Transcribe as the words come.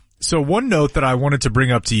So one note that I wanted to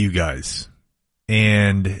bring up to you guys,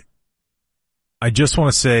 and I just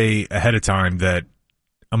want to say ahead of time that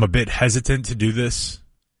I'm a bit hesitant to do this.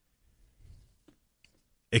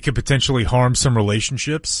 It could potentially harm some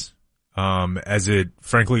relationships, as it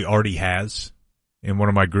frankly already has in one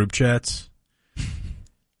of my group chats.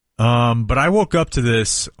 But I woke up to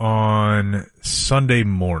this on Sunday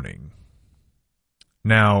morning.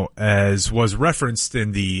 Now, as was referenced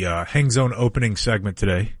in the Hang Zone opening segment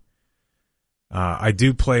today, I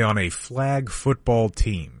do play on a flag football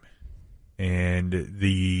team, and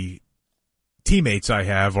the teammates I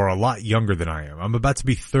have are a lot younger than I am. I'm about to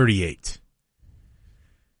be 38,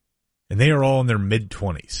 and they are all in their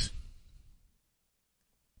mid-20s.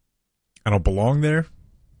 I don't belong there.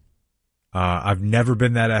 I've never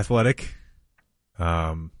been that athletic.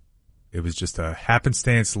 It was just a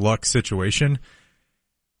happenstance luck situation.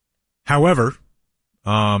 However,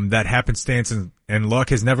 that happenstance and luck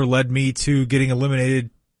has never led me to getting eliminated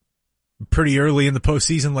pretty early in the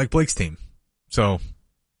postseason like Blake's team. So,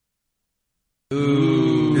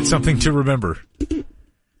 It's something to remember.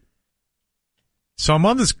 So I'm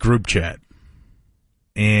on this group chat,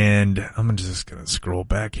 and I'm just going to scroll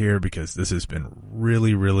back here because this has been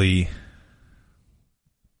really, really...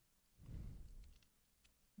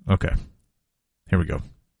 Okay. Here we go.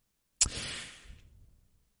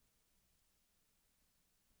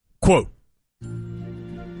 Quote,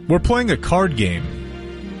 we're playing a card game,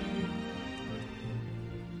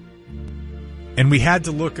 and we had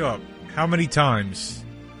to look up how many times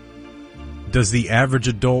does the average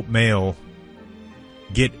adult male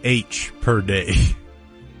get H per day?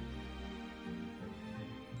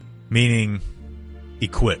 Meaning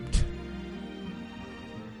equipped.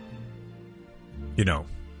 You know,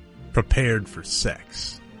 prepared for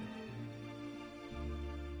sex.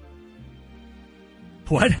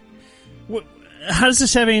 What? How does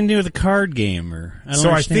this have anything to do with a card game? Or I don't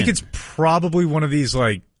understand. I think it's probably one of these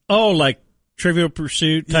like Trivial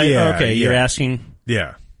Pursuit type. Yeah, okay, yeah. You're asking.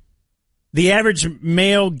 Yeah. The average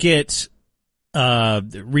male gets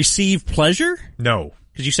receive pleasure? No.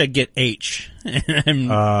 Because you said get H.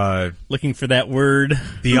 I'm looking for that word.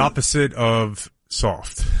 The opposite of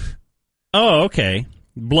soft. Oh, okay.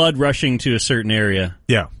 Blood rushing to a certain area.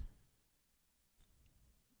 Yeah.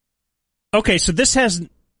 Okay, so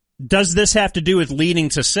does this have to do with leading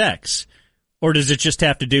to sex? Or does it just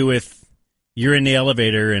have to do with you're in the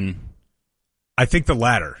elevator and... I think the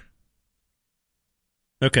latter.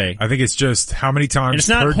 Okay. I think it's just how many times and it's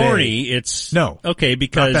not per horny, day. it's... No. Okay,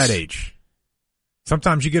 because... Not that age.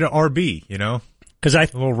 Sometimes you get an RB, you know? Because a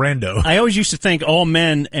little rando. I always used to think all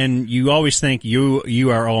men, and you always think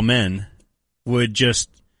you are all men, would just,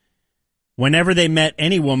 whenever they met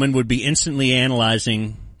any woman, would be instantly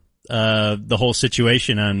analyzing the whole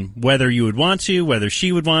situation on whether you would want to, whether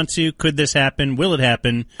she would want to, could this happen, will it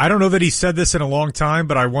happen? I don't know that he said this in a long time,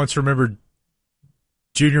 but I once remembered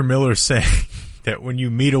Junior Miller saying that when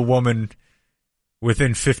you meet a woman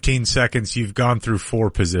within 15 seconds, you've gone through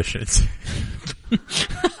 4 positions.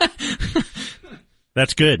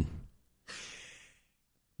 That's good.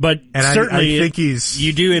 But certainly, I think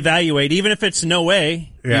you do evaluate, even if it's no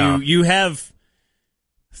way. Yeah. You have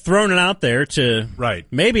thrown it out there to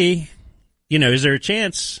maybe, is there a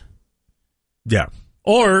chance? Yeah.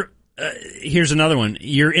 Or here's another one: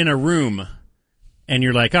 you're in a room, and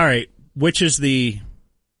you're like, all right, who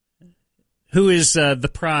is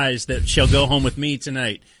the prize that shall go home with me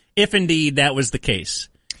tonight? If indeed that was the case.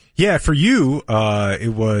 Yeah, for you,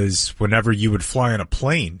 it was whenever you would fly on a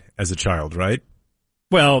plane as a child, right?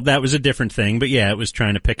 Well, that was a different thing, but yeah, it was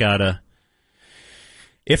trying to pick out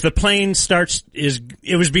if the plane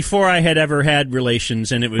it was before I had ever had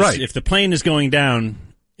relations, and it was, if the plane is going down,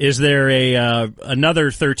 is there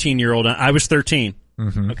another 13-year-old? I was 13.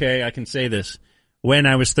 Mm-hmm. Okay, I can say this. When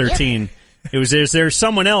I was 13, is there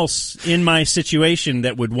someone else in my situation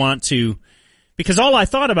that would want to, because all I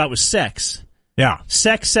thought about was sex. Yeah.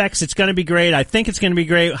 Sex, it's going to be great. I think it's going to be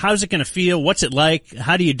great. How's it going to feel? What's it like?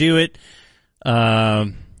 How do you do it?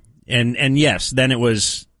 And yes, then it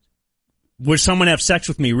was, would someone have sex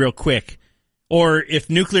with me real quick? Or if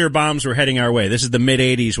nuclear bombs were heading our way, this is the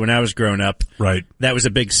mid-'80s when I was growing up. Right. That was a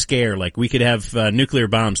big scare. Like, we could have nuclear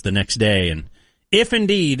bombs the next day. And if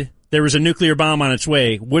indeed there was a nuclear bomb on its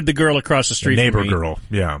way, would the girl across the street from me, neighbor girl,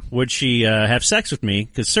 yeah. Would she have sex with me?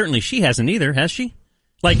 Because certainly she hasn't either, has she?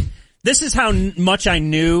 Like, this is how much I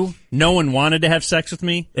knew no one wanted to have sex with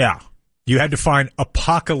me. Yeah. You had to find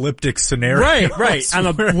apocalyptic scenarios. Right.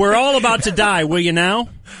 We're all about to die, will you now?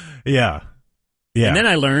 Yeah. Yeah. And then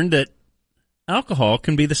I learned that alcohol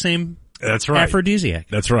can be the same aphrodisiac.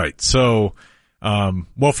 That's right. So,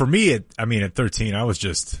 for me, at 13, I was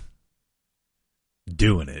just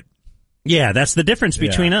doing it. Yeah, that's the difference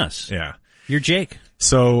between us. Yeah. You're Jake.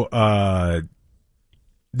 So,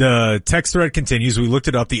 the text thread continues. We looked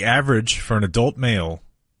it up. The average for an adult male,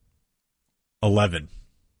 11.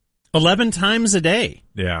 11 times a day.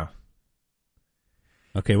 Yeah.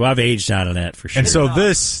 Okay, well, I've aged out of that for sure. And so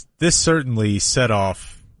this certainly set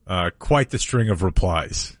off quite the string of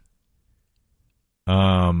replies.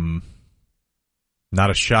 Not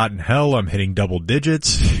a shot in hell. I'm hitting double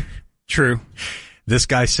digits. True. This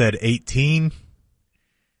guy said 18.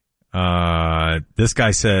 This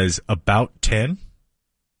guy says about 10.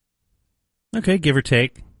 Okay, give or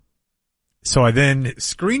take. So I then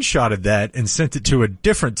screenshotted that and sent it to a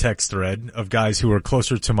different text thread of guys who are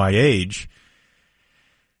closer to my age.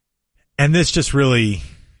 And this just really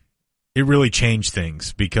changed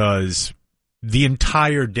things because the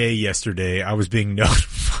entire day yesterday I was being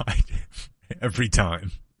notified every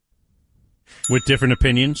time. With different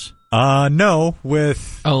opinions? No,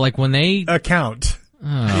 with like when they account.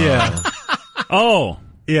 Oh. Yeah. Oh.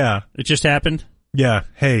 Yeah. It just happened? Yeah.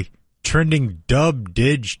 Hey, trending dub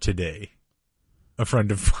dig today, a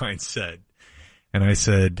friend of mine said. And I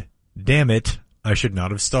said, damn it, I should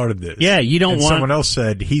not have started this. Yeah, you don't and want... someone else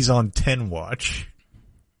said, he's on 10 watch.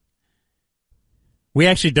 We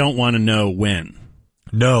actually don't want to know when.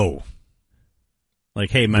 No. Like,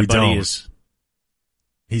 hey, my buddy is...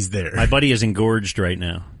 He's there. My buddy is engorged right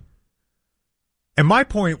now. And my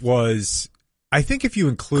point was, I think if you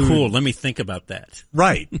include... Cool, let me think about that.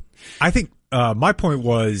 Right. I think my point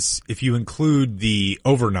was, if you include the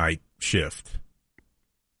overnight shift...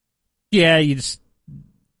 Yeah, you just...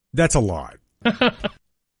 That's a lot.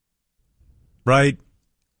 Right?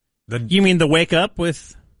 You mean the wake up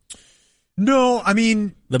with... No, I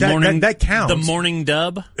mean, that counts. The morning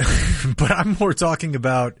dub? But I'm more talking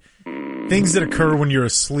about things that occur when you're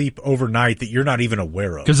asleep overnight that you're not even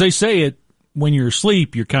aware of. Because they say it when you're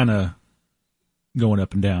asleep, you're kind of going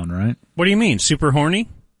up and down, right? What do you mean? Super horny?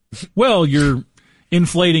 Well, you're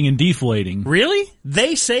inflating and deflating. Really?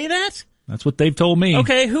 They say that? That's what they've told me.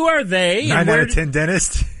 Okay, who are they? 9 out of 10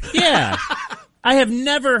 dentist? Yeah. I have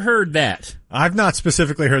never heard that. I've not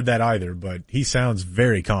specifically heard that either, but he sounds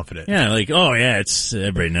very confident. Yeah, like, oh yeah, it's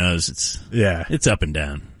everybody knows it's up and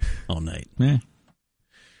down all night. Yeah.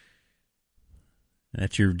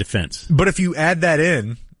 That's your defense. But if you add that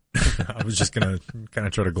in, I was just going to kind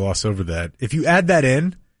of try to gloss over that. If you add that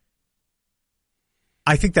in,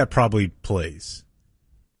 I think that probably plays.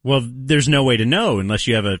 Well, there's no way to know unless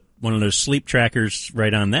you have one of those sleep trackers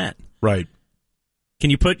right on that. Right. Can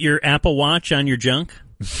you put your Apple Watch on your junk?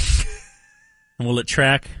 And will it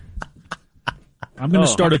track? I'm going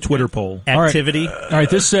to start a Twitter poll. Activity? All right,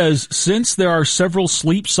 this says, since there are several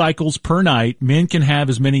sleep cycles per night, men can have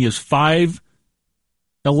as many as 5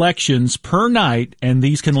 elections per night, and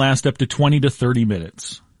these can last up to 20 to 30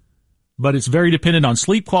 minutes. But it's very dependent on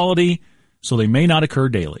sleep quality, so they may not occur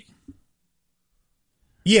daily.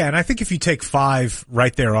 Yeah, and I think if you take 5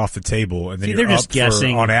 right there off the table, and then See, you're they're just up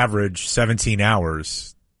guessing. for, on average, 17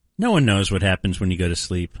 hours. No one knows what happens when you go to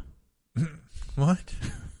sleep. What?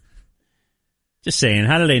 Just saying,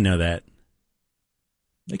 how do they know that?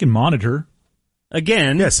 They can monitor.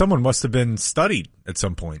 Again. Yeah, someone must have been studied at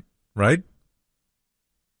some point, right?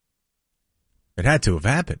 It had to have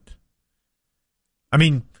happened. I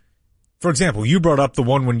mean, for example, you brought up the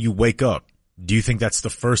one when you wake up. Do you think that's the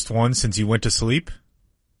first one since you went to sleep?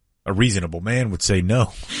 A reasonable man would say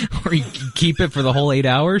no. Or you keep it for the whole 8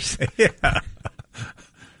 hours? Yeah.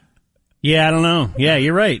 Yeah, I don't know. Yeah,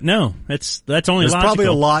 you're right. No, that's only There's logical. probably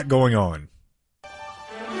a lot going on.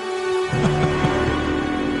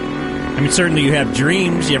 I mean, certainly you have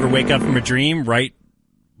dreams. You ever wake up from a dream right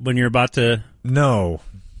when you're about to... No,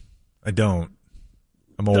 I don't.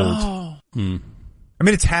 I'm old. Oh. I mean,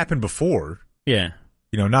 it's happened before. Yeah.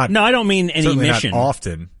 You know, not... No, I don't mean any certainly emission. not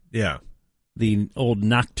often. Yeah. The old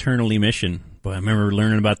nocturnal emission. Boy, I remember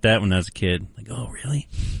learning about that when I was a kid. Like, oh, really?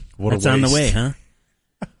 What a That's on the waste. way, huh?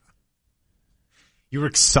 You were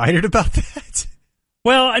excited about that?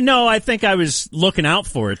 Well, no, I think I was looking out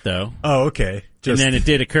for it, though. Oh, okay. And then it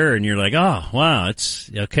did occur, and you're like, oh, wow, it's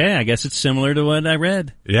okay. I guess it's similar to what I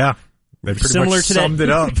read. Yeah. They pretty Similar much to summed that it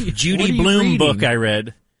up. Judy Blume book I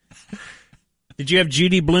read. Did you have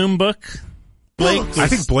Judy Blume book, Blake? I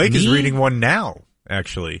think Blake is Me? reading one now,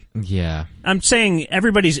 actually. Yeah. I'm saying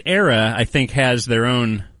everybody's era, I think, has their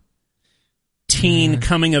own teen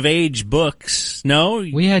coming-of-age books. No?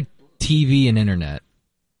 We had TV and internet.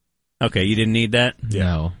 Okay, you didn't need that? Yeah.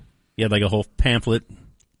 No. You had like a whole pamphlet?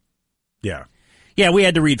 Yeah. Yeah, we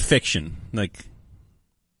had to read fiction. Like,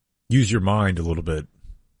 Use your mind a little bit.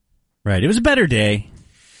 right, it was a better day.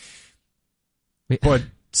 But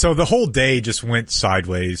So the whole day just went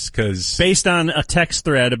sideways because Based on a text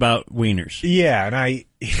thread about wieners. yeah, and I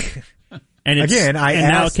And it's, again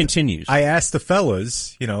now it continues. I asked the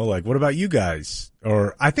fellas, like, what about you guys?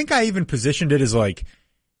 Or I think I even positioned it as like,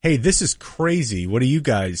 hey, this is crazy. What do you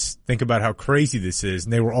guys think about how crazy this is?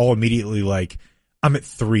 And they were all immediately like, I'm at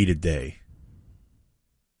 3 today.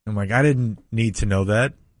 I'm like, I didn't need to know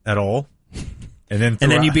that at all. And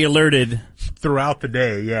then you'd be alerted throughout the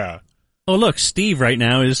day. Yeah. Oh, look, Steve right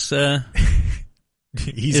now is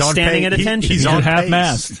He's is on standing at attention. He's Yeah. on half pace.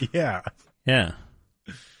 mast. Yeah. Yeah.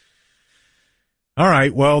 All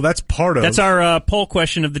right. Well, that's part of. That's our poll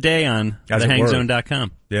question of the day on As it were.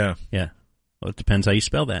 thehangzone.com. Yeah. Yeah. Well, it depends how you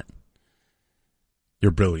spell that.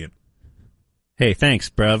 You're brilliant. Hey, thanks,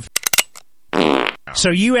 bruv. So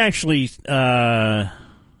you actually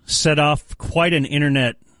set off quite an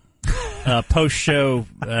internet post-show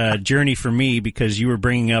journey for me because you were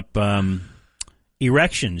bringing up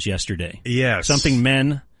erections yesterday. Yes. Something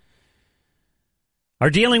men are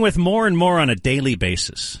dealing with more and more on a daily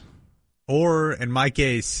basis. Or, in my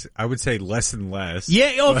case, I would say less and less.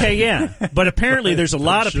 Yeah, okay, yeah. But apparently there's a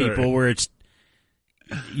lot of Sure. people where it's...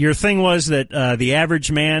 Your thing was that the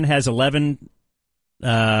average man has 11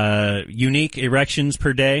 unique erections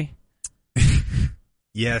per day.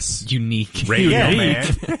 Yes. Unique. Radio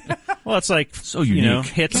Unique. man. Well, it's like, So unique.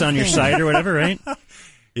 hits on your site or whatever, right?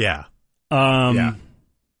 Yeah. Yeah.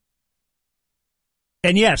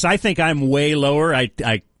 And yes, I think I'm way lower.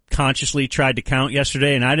 I consciously tried to count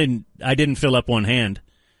yesterday, and I didn't fill up one hand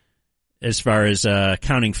as far as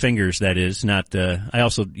counting fingers. That is not. I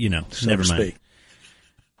also, never mind.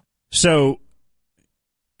 So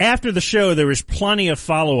after the show, there was plenty of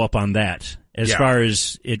follow up on that. As far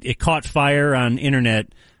as it caught fire on internet,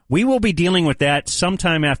 we will be dealing with that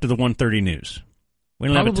sometime after the 1:30 news. We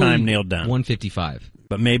don't have a time nailed down. 1:55.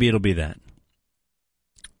 But maybe it'll be that.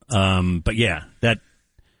 But yeah, that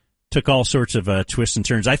took all sorts of twists and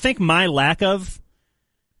turns. I think there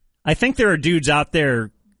are dudes out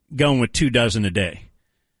there going with 24 a day.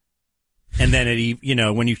 And then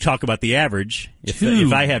when you talk about the average, if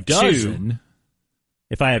I have 24.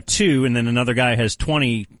 if I have 2 and then another guy has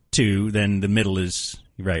 22, then the middle is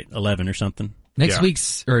 11 or something. Next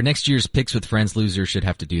year's Picks with Friends loser should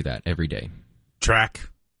have to do that every day. Track.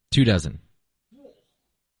 24.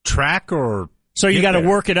 Track or... So you got to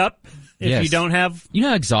work it up if Yes. you don't have... You know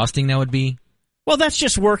how exhausting that would be? Well, that's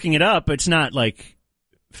just working it up. It's not like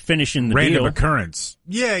finishing the Random deal. occurrence.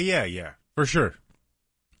 Yeah. For sure.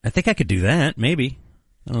 I think I could do that, maybe.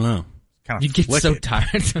 I don't know. Kind of You get flick so it.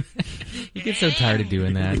 tired. You get so tired of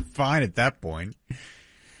doing that. Fine at that point.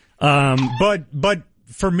 But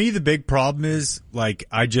for me, the big problem is, like,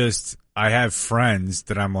 I have friends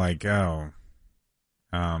that I'm like,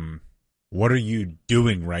 what are you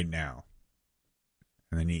doing right now?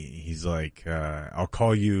 And then he's like, I'll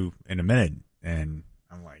call you in a minute. And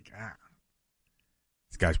I'm like,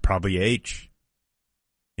 this guy's probably H,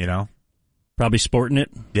 Probably sporting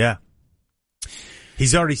it. Yeah.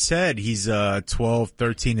 He's already said he's 12,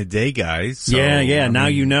 13 a day guy. So, Yeah. Now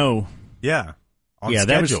mean, you know. Yeah. On Yeah,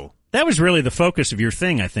 schedule. that was really the focus of your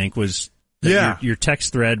thing, I think, was that your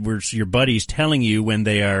text thread was your buddies telling you when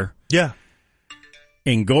they are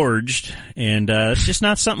engorged, and it's just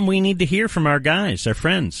not something we need to hear from our guys, our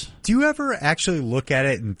friends. Do you ever actually look at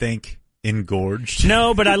it and think engorged?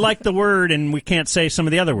 No, but I like the word, and we can't say some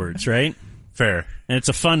of the other words, right? Fair. And it's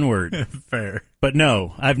a fun word. Fair. But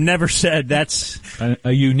no, I've never said that's...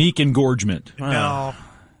 A unique engorgement. No.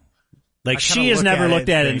 Like, I she kinda has look never at looked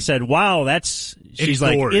it at and it and think, said, wow, that's... She's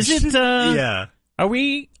engorged. like, is it... Yeah. Are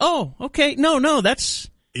we... Oh, okay. No, that's...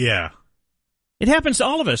 Yeah. It happens to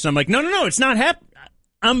all of us. I'm like, no, it's not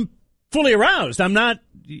I'm fully aroused. I'm not...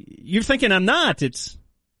 You're thinking I'm not. It's...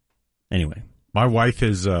 Anyway. My wife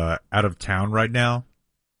is out of town right now.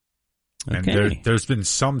 And Okay. there's been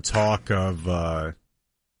some talk of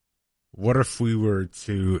what if we were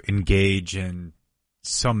to engage in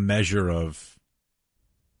some measure of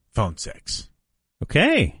phone sex?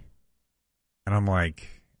 Okay. And I'm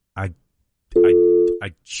like, I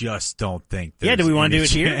just don't think Yeah, do we wanna do it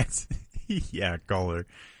here? here? Yeah, call her.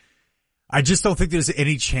 I just don't think there's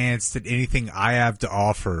any chance that anything I have to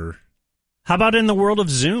offer, How about in the world of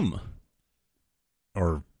Zoom?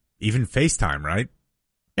 or even FaceTime, right?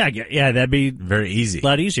 Yeah, that'd be Very easy. a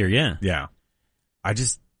lot easier, yeah. Yeah. I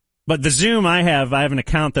just... But the Zoom I have an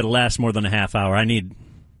account that'll last more than a half hour. I need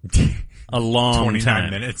a long 29 time.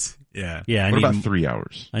 minutes. Yeah. Yeah, What about 3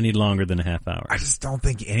 hours? I need longer than a half hour. I just don't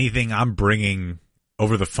think anything I'm bringing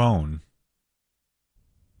over the phone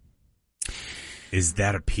is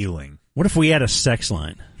that appealing. What if we had a sex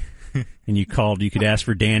line? And you called, you could ask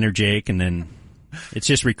for Dan or Jake, and then It's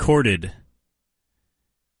just recorded.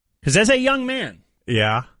 Because as a young man,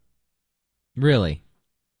 Yeah. Really?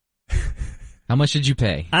 How much did you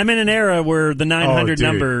pay? I'm in an era where the 900 dude.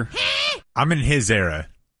 number. I'm in his era.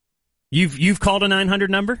 You've called a 900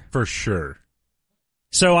 number? For sure.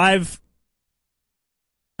 So I've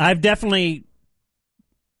definitely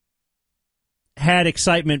had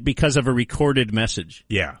excitement because of a recorded message.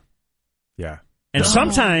 Yeah. Yeah. And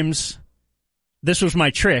sometimes this was my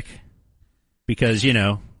trick because,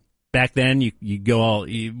 back then you go all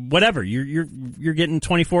whatever, you're getting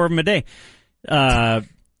 24 of them a day.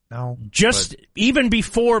 No. Just even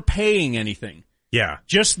before paying anything. Yeah.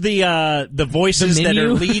 Just the voices The that are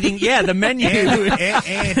menu? leading. Yeah, the menu.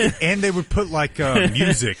 and they would put like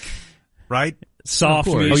music, right? Soft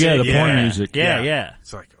Of course. music. Oh, yeah, the porn music. Yeah.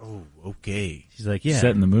 It's like, oh, okay. She's like, yeah.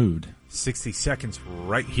 Setting the mood. 60 seconds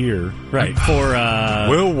right here. Right. For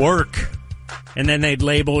Will work. and then they'd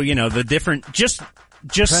label, the different just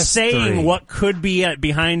Press saying 3. what could be at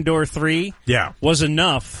behind door 3 Yeah. was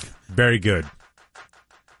enough Very good.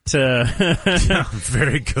 to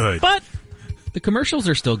Very good. But The commercials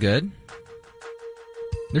are still good.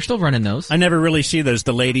 They're still running those. I never really see those,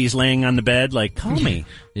 the ladies laying on the bed like, call me.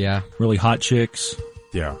 Yeah. Really hot chicks.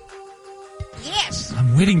 Yeah.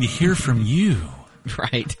 I'm waiting to hear from you.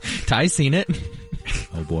 Right. Ty's seen it.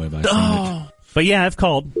 Oh, boy, have I seen it. But yeah, I've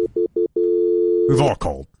called. We've all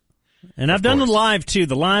called. And I've done the course. live too.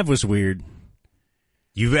 The live was weird.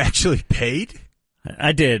 You've actually paid?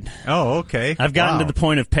 I did. Oh, okay. I've gotten Wow. to the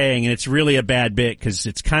point of paying, and it's really a bad bit because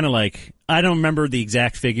it's kind of like, I don't remember the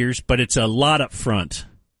exact figures, but it's a lot up front.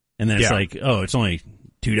 And then it's Yeah. like, oh, it's only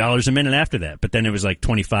 $2 a minute after that. But then it was like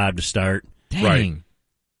 25 to start. Dang. Right.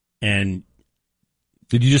 And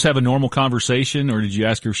Did you just have a normal conversation, or did you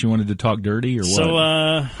ask her if she wanted to talk dirty, or what? so,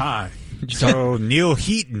 Hi. Did you talk, So, Neil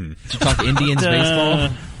Heaton. did you talk Indians baseball?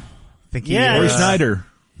 Think Yeah, he Roy Snyder.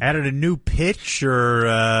 added a new pitch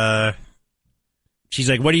or she's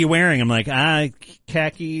like, what are you wearing? I'm like,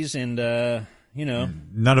 khakis and,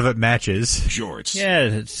 none of it matches. Shorts. yeah,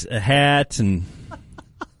 it's a hat and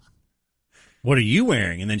what are you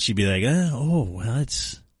wearing? And then she'd be like, well,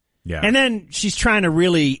 it's... Yeah. And then she's trying to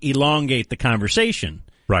really elongate the conversation.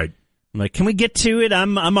 Right. I'm like, can we get to it?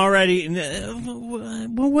 I'm already...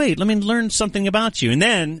 well, wait, let me learn something about you. And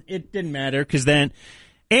then it didn't matter because then...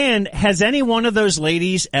 And has any one of those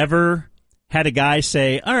ladies ever had a guy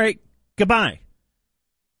say, all right, goodbye?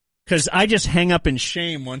 Because I just hang up in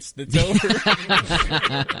shame once it's over.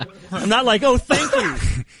 I'm not like, oh, thank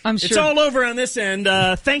you. I'm It's sure. all over on this end.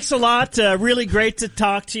 Thanks a lot. Really great to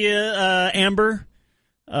talk to you, Amber.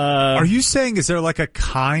 Are you saying, is there like a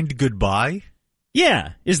kind goodbye?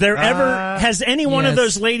 Yeah. Is there ever, has any one of yes.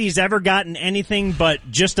 those ladies ever gotten anything but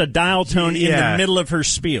just a dial tone in Yeah. the middle of her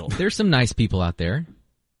spiel? There's some nice people out there.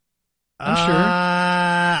 I'm sure.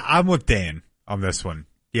 I'm with Dan on this one.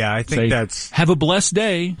 Yeah, I think Say, that's... have a blessed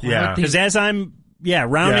day. Yeah. Because as I'm,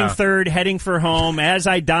 rounding Yeah. third, heading for home, as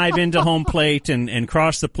I dive into home plate and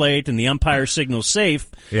cross the plate and the umpire signals safe,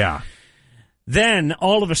 Yeah. then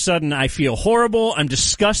all of a sudden I feel horrible. I'm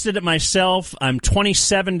disgusted at myself. I'm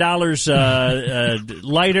 $27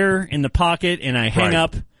 lighter in the pocket, and I hang Right.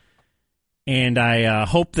 up. And I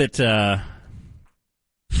hope that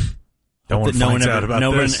No one no one finds ever, out about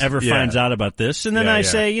no this. one ever Yeah. finds out about this. And then Yeah, I yeah.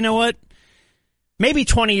 say, you know what? Maybe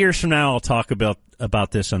 20 years from now I'll talk about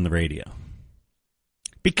this on the radio.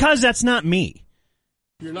 Because that's not me.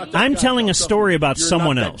 I'm telling a story about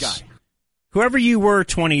someone else. Whoever you were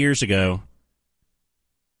 20 years ago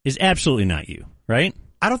is absolutely not you, right?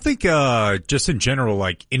 I don't think, just in general,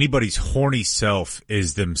 like, anybody's horny self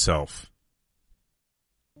is themselves.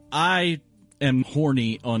 I am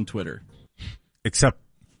horny on Twitter. Except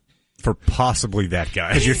for possibly that guy.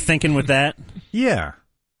 Because you're thinking with that. Yeah.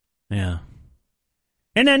 Yeah.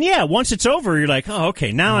 And then, once it's over, you're like, oh,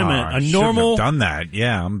 okay, now I'm I a shouldn't normal, have done that.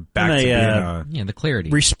 Yeah, I'm back I'm to being Yeah, the clarity.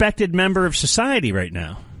 respected member of society right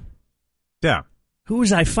now. yeah. Who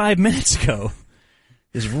was I 5 minutes ago?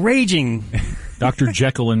 Is raging. Dr.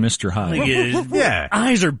 Jekyll and Mr. Hyde. Like, his Yeah.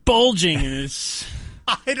 eyes are bulging. And it's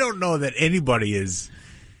I don't know that anybody is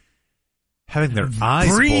having their eyes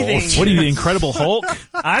Breathing. bulged. What are you, the Incredible Hulk?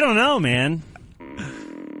 I don't know, man.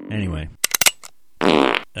 Anyway.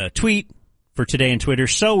 Tweet for today in Twitter.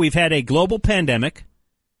 So we've had a global pandemic,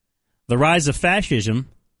 the rise of fascism,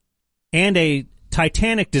 and a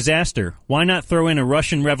Titanic disaster. Why not throw in a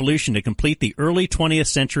Russian Revolution to complete the early 20th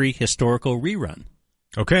century historical rerun?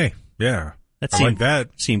 Okay. Yeah. That I seemed, like that.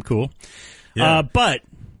 seemed cool. Yeah. But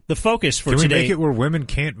the focus for Can we today... make it where women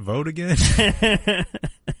can't vote again?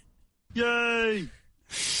 Yay!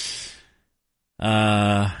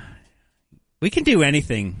 We can do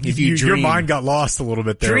anything if you dream. Your mind got lost a little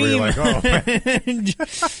bit there. Where Dream. you're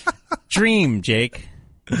like, oh. Dream, Jake.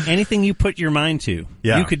 Anything you put your mind to,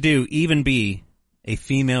 you could do. Even be a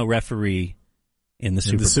female referee in the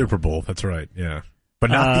Super Bowl. That's right. Yeah,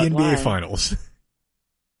 but not the NBA Finals.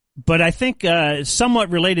 But I think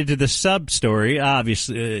somewhat related to the sub story,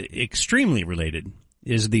 obviously extremely related,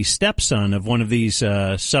 is the stepson of one of these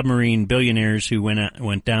submarine billionaires who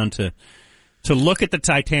went down to look at the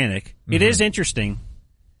Titanic. Mm-hmm. It is interesting,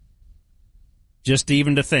 just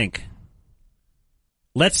even to think.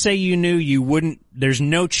 Let's say you knew you wouldn't, there's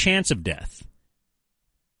no chance of death.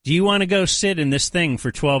 Do you want to go sit in this thing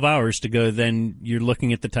for 12 hours to go, then you're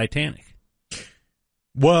looking at the Titanic?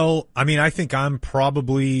 Well, I mean, I think I'm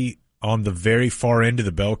probably on the very far end of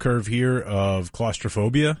the bell curve here of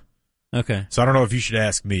claustrophobia. Okay. So I don't know if you should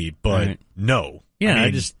ask me, but no. Yeah,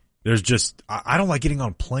 I mean, I don't like getting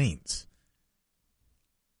on planes.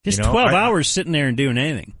 Just 12 hours sitting there and doing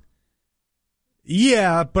anything.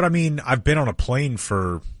 Yeah, but I mean, I've been on a plane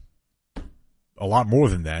for a lot more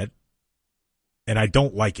than that, and I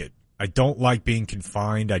don't like it. I don't like being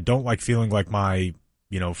confined. I don't like feeling like my,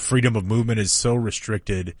 freedom of movement is so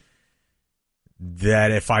restricted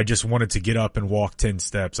that if I just wanted to get up and walk 10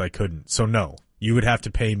 steps, I couldn't. So no, you would have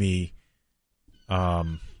to pay me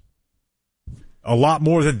a lot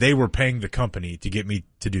more than they were paying the company to get me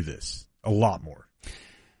to do this. A lot more.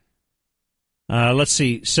 Let's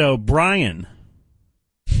see. So Brian.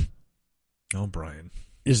 Oh, Brian.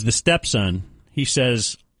 Is the stepson. He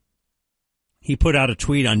says, he put out a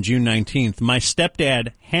tweet on June 19th. My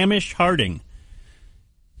stepdad, Hamish Harding,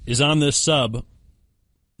 is on this sub.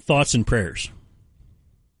 Thoughts and prayers.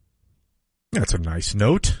 That's a nice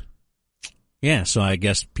note. Yeah, so I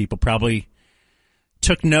guess people probably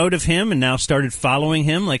took note of him and now started following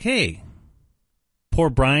him. Like, hey, poor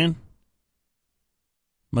Brian.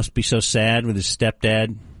 Must be so sad with his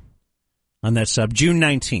stepdad on that sub. June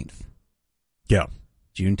 19th. Yeah.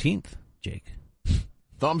 Juneteenth, Jake.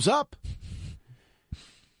 Thumbs up.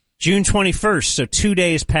 June 21st, so 2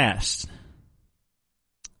 days passed.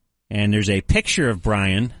 And there's a picture of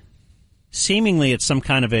Brian. Seemingly it's some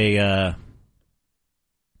kind of a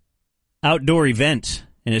outdoor event.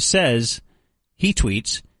 And it says, he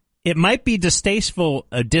tweets, it might be distasteful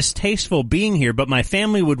being here, but my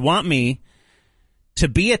family would want me to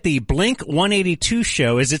be at the Blink 182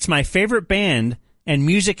 show as it's my favorite band and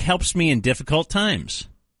music helps me in difficult times.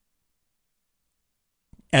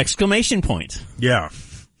 Exclamation point. Yeah.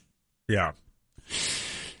 Yeah.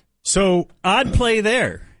 So odd play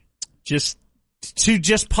there. Just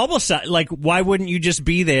publicize, like, why wouldn't you just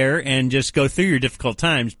be there and just go through your difficult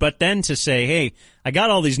times? But then to say, hey, I got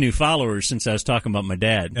all these new followers since I was talking about my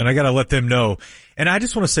dad. And I got to let them know. And I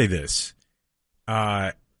just want to say this.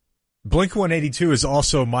 Blink 182 is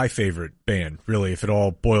also my favorite band, really, if it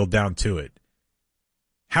all boiled down to it.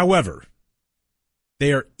 However,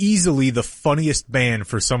 they are easily the funniest band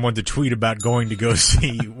for someone to tweet about going to go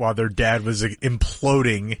see while their dad was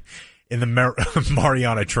imploding in the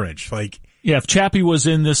Mariana Trench. Like, yeah, if Chappie was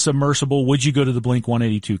in this submersible, would you go to the Blink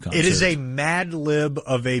 182 concert? It is a mad lib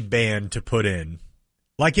of a band to put in.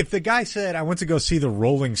 Like, if the guy said, I went to go see the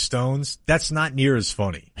Rolling Stones, that's not near as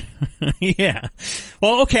funny. Yeah.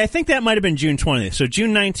 Well, okay, I think that might have been June 20th. So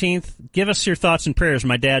June 19th, give us your thoughts and prayers.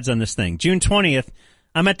 My dad's on this thing. June 20th,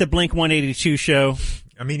 I'm at the Blink 182 show.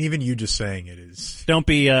 I mean, even you just saying it is. Don't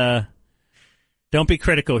be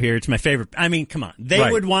critical here. It's my favorite. I mean, come on. They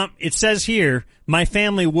would want, it says here, my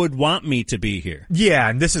family would want me to be here. Yeah,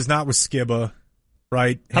 and this is not with Skiba,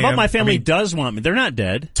 right? How about my family does want me? They're not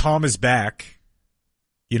dead. Tom is back.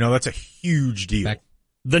 That's a huge deal.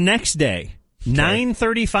 The next day,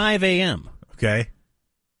 9:35 a.m. Okay.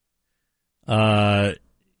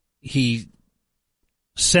 He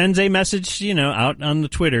sends a message, out on the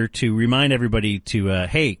Twitter to remind everybody to,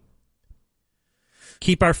 hey,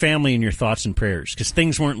 keep our family in your thoughts and prayers, because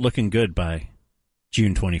things weren't looking good by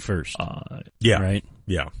June 21st. Yeah. Right?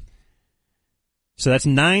 Yeah. So that's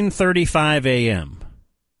 9:35 a.m.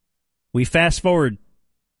 We fast forward,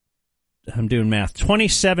 I'm doing math,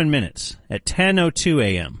 27 minutes at 10:02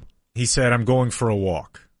 a.m. He said, I'm going for a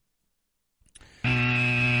walk.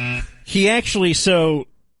 He actually, some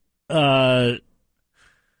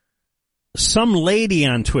lady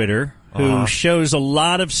on Twitter who shows a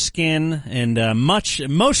lot of skin and most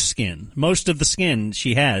of the skin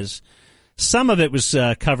she has. Some of it was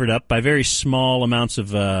covered up by very small amounts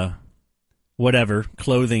of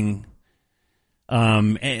clothing.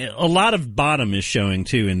 A lot of bottom is showing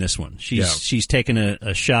too in this one. She's taken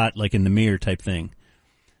a shot like in the mirror type thing.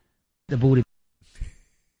 The booty.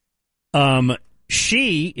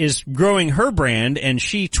 she is growing her brand, and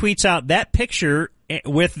she tweets out that picture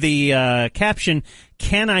with the caption,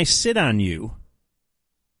 "Can I sit on you?"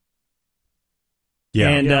 Yeah.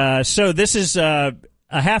 And so this is a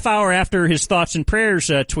half hour after his thoughts and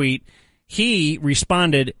prayers tweet. He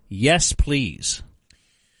responded, "Yes, please."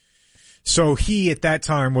 So he at that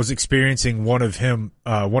time was experiencing one of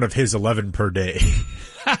his 11 per day.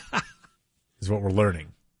 Is what we're learning.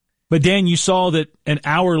 But Dan, you saw that an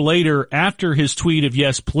hour later, after his tweet of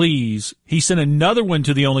 "yes, please," he sent another one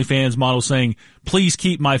to the OnlyFans model saying, "Please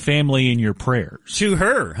keep my family in your prayers." To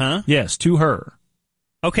her, huh? Yes, to her.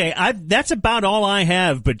 Okay, that's about all I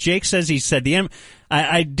have. But Jake says he said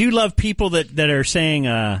I do love people that are saying,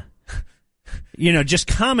 just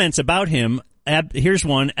comments about him. Here's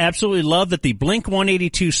one. Absolutely love that the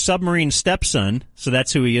Blink-182 submarine stepson, so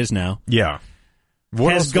that's who he is now. Yeah.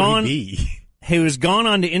 What has else gone. would he be? Who has gone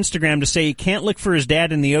onto Instagram to say he can't look for his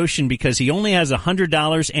dad in the ocean because he only has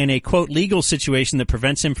 $100 and a, quote, legal situation that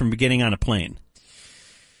prevents him from getting on a plane.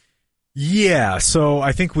 Yeah, so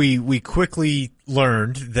I think we quickly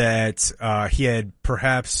learned that he had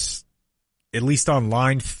perhaps, at least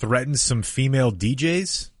online, threatened some female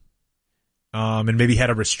DJs, and maybe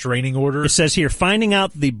had a restraining order. It says here, finding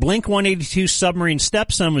out the Blink-182 submarine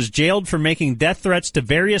stepson was jailed for making death threats to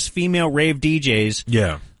various female rave DJs.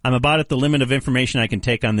 Yeah. I'm about at the limit of information I can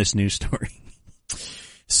take on this news story.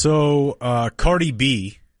 So, Cardi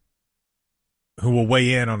B, who will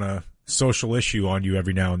weigh in on a social issue on you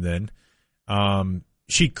every now and then,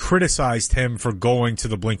 she criticized him for going to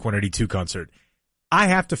the Blink-182 concert. I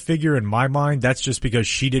have to figure in my mind that's just because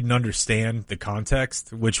she didn't understand the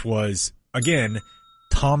context, which was, again,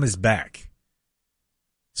 Tom is back.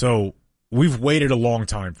 So, we've waited a long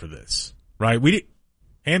time for this, right?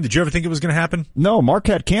 Ham, did you ever think it was going to happen? No, Mark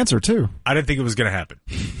had cancer too. I didn't think it was going to happen.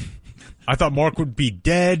 I thought Mark would be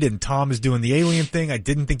dead and Tom is doing the alien thing. I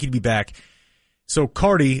didn't think he'd be back. So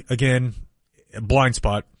Cardi, again, blind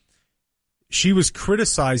spot, she was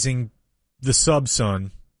criticizing the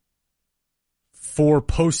sub-son for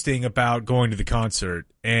posting about going to the concert,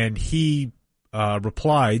 and he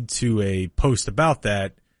replied to a post about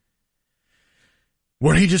that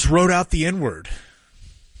where he just wrote out the N-word.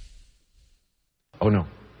 Oh, no.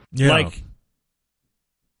 Yeah. Like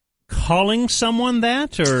calling someone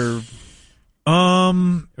that, or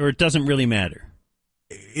it doesn't really matter?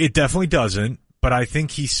 It definitely doesn't, but I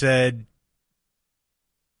think he said,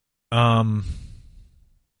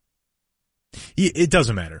 it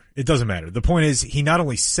doesn't matter. It doesn't matter. The point is, he not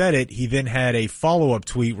only said it, he then had a follow-up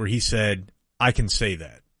tweet where he said, "I can say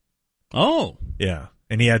that." Oh. Yeah.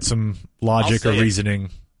 And he had some logic or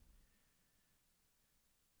reasoning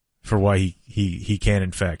for why he can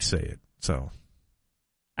in fact say it. So,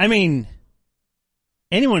 I mean,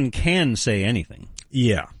 anyone can say anything.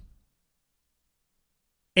 yeah.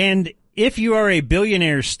 And if you are a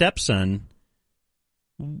billionaire's stepson,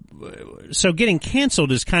 so getting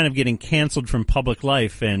canceled is kind of getting canceled from public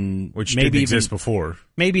life, and Which maybe didn't even, exist before.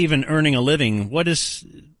 Maybe even earning a living.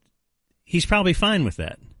 He's probably fine with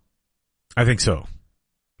that. I think so.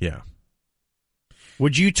 Yeah.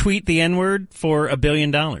 Would you tweet the N-word for $1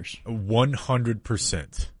 billion?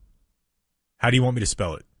 100%. How do you want me to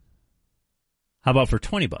spell it? How about for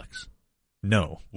 $20? No.